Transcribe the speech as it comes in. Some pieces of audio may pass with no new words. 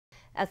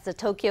As the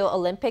Tokyo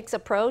Olympics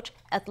approach,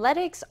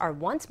 athletics are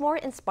once more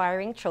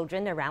inspiring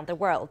children around the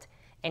world.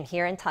 And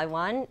here in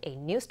Taiwan, a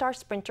new star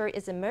sprinter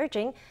is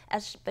emerging,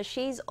 but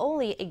she's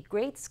only a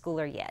grade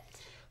schooler yet.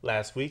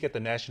 Last week at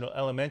the National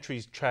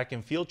Elementary Track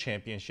and Field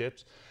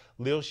Championships,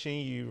 Liu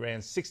Hsin-yu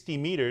ran 60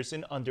 meters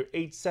in under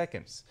 8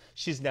 seconds.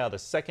 She's now the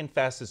second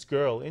fastest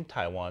girl in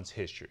Taiwan's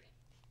history.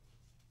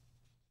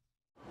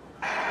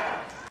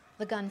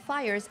 The gun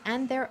fires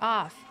and they're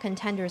off.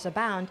 Contenders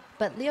abound,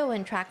 but Liu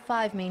in track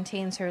 5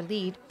 maintains her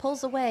lead,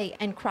 pulls away,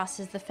 and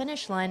crosses the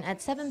finish line at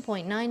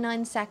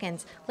 7.99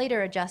 seconds,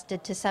 later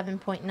adjusted to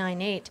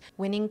 7.98,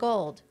 winning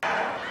gold.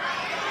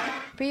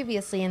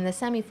 Previously in the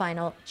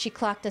semifinal, she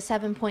clocked a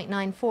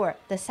 7.94,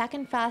 the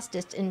second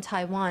fastest in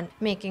Taiwan,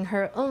 making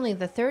her only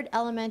the third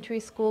elementary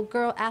school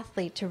girl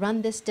athlete to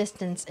run this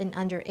distance in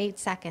under 8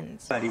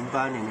 seconds.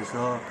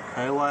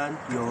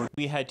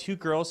 We had 2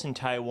 girls in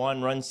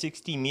Taiwan run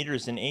 60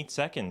 meters in 8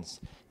 seconds.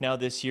 Now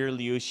this year,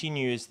 Liu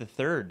Hsin-yu is the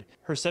third.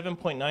 Her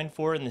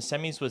 7.94 in the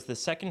semis was the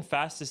second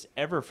fastest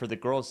ever for the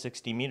girls'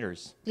 60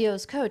 meters.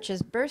 Liu's coach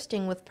is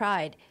bursting with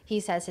pride.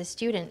 He says his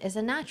student is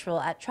a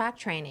natural at track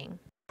training.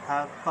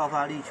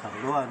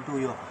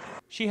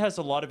 She has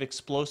a lot of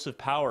explosive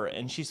power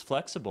and she's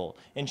flexible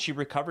and she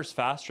recovers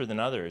faster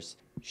than others.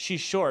 She's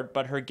short,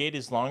 but her gait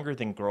is longer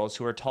than girls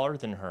who are taller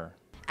than her.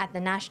 At the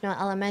National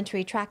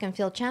Elementary Track and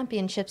Field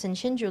Championships in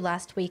Hsinchu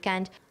last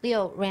weekend,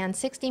 Liu ran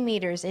 60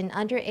 meters in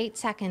under 8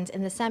 seconds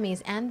in the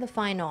semis and the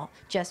final.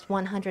 Just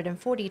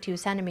 142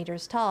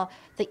 centimeters tall,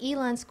 the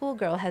Yilan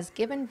schoolgirl has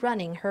given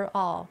running her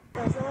all.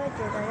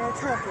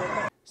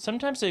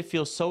 Sometimes I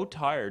feel so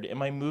tired and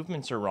my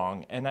movements are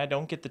wrong and I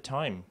don't get the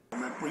time.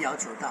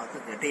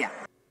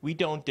 We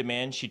don't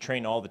demand she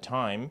train all the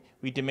time.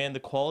 We demand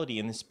the quality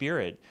and the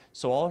spirit.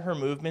 So all her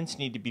movements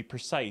need to be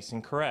precise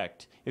and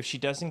correct. If she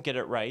doesn't get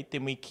it right,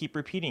 then we keep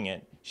repeating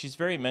it. She's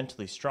very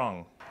mentally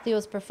strong.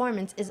 Liu's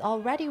performance is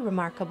already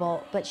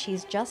remarkable, but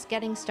she's just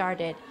getting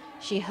started.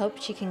 She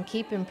hopes she can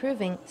keep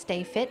improving,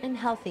 stay fit and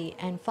healthy,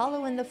 and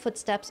follow in the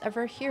footsteps of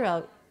her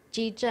hero,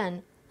 Ji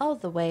Zhen, all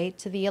the way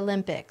to the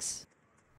Olympics.